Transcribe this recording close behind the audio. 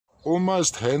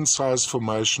almost hand-sized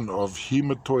formation of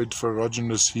hematoid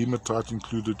ferruginous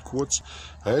hematite-included quartz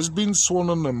has been sawn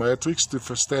on the matrix to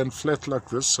stand flat like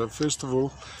this. So first of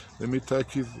all, let me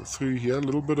take you through here, a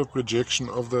little bit of projection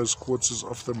of those quartzes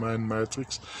off the main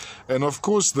matrix. And of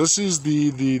course, this is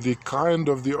the kind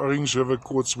of the Orange River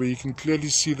quartz where you can clearly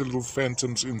see the little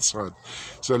phantoms inside.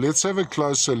 So let's have a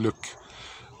closer look.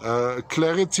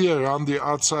 Clarity around the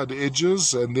outside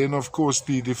edges, and then of course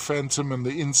the phantom and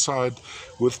the inside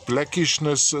with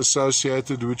blackishness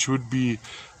associated, which would be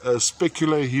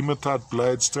specular hematite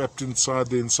blades trapped inside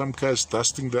there, in some case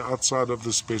dusting the outside of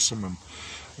the specimen.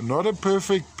 Not a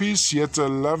perfect piece, yet a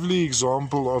lovely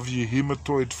example of your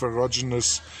hematoid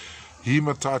ferruginous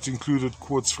hematite included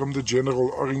quartz from the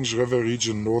general Orange River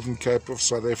region, Northern Cape of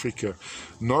South Africa.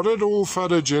 Not at all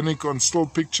photogenic on still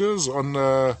pictures.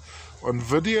 On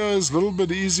video is a little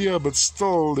bit easier, but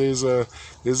still there's a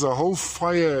whole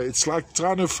fire. It's like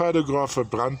trying to photograph a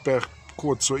Brandberg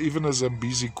quartz or even a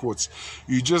Zambezi quartz.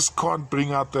 You just can't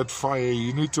bring out that fire.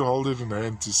 You need to hold it in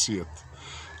hand to see it.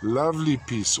 Lovely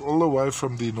piece, all the way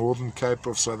from the Northern Cape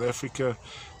of South Africa,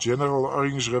 general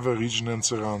Orange River region and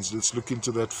surrounds. Let's look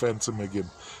into that phantom again.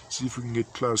 See if we can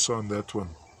get closer on that one.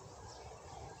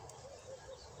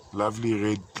 Lovely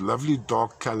red, lovely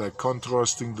dark color,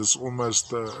 contrasting this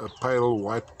almost a pale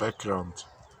white background.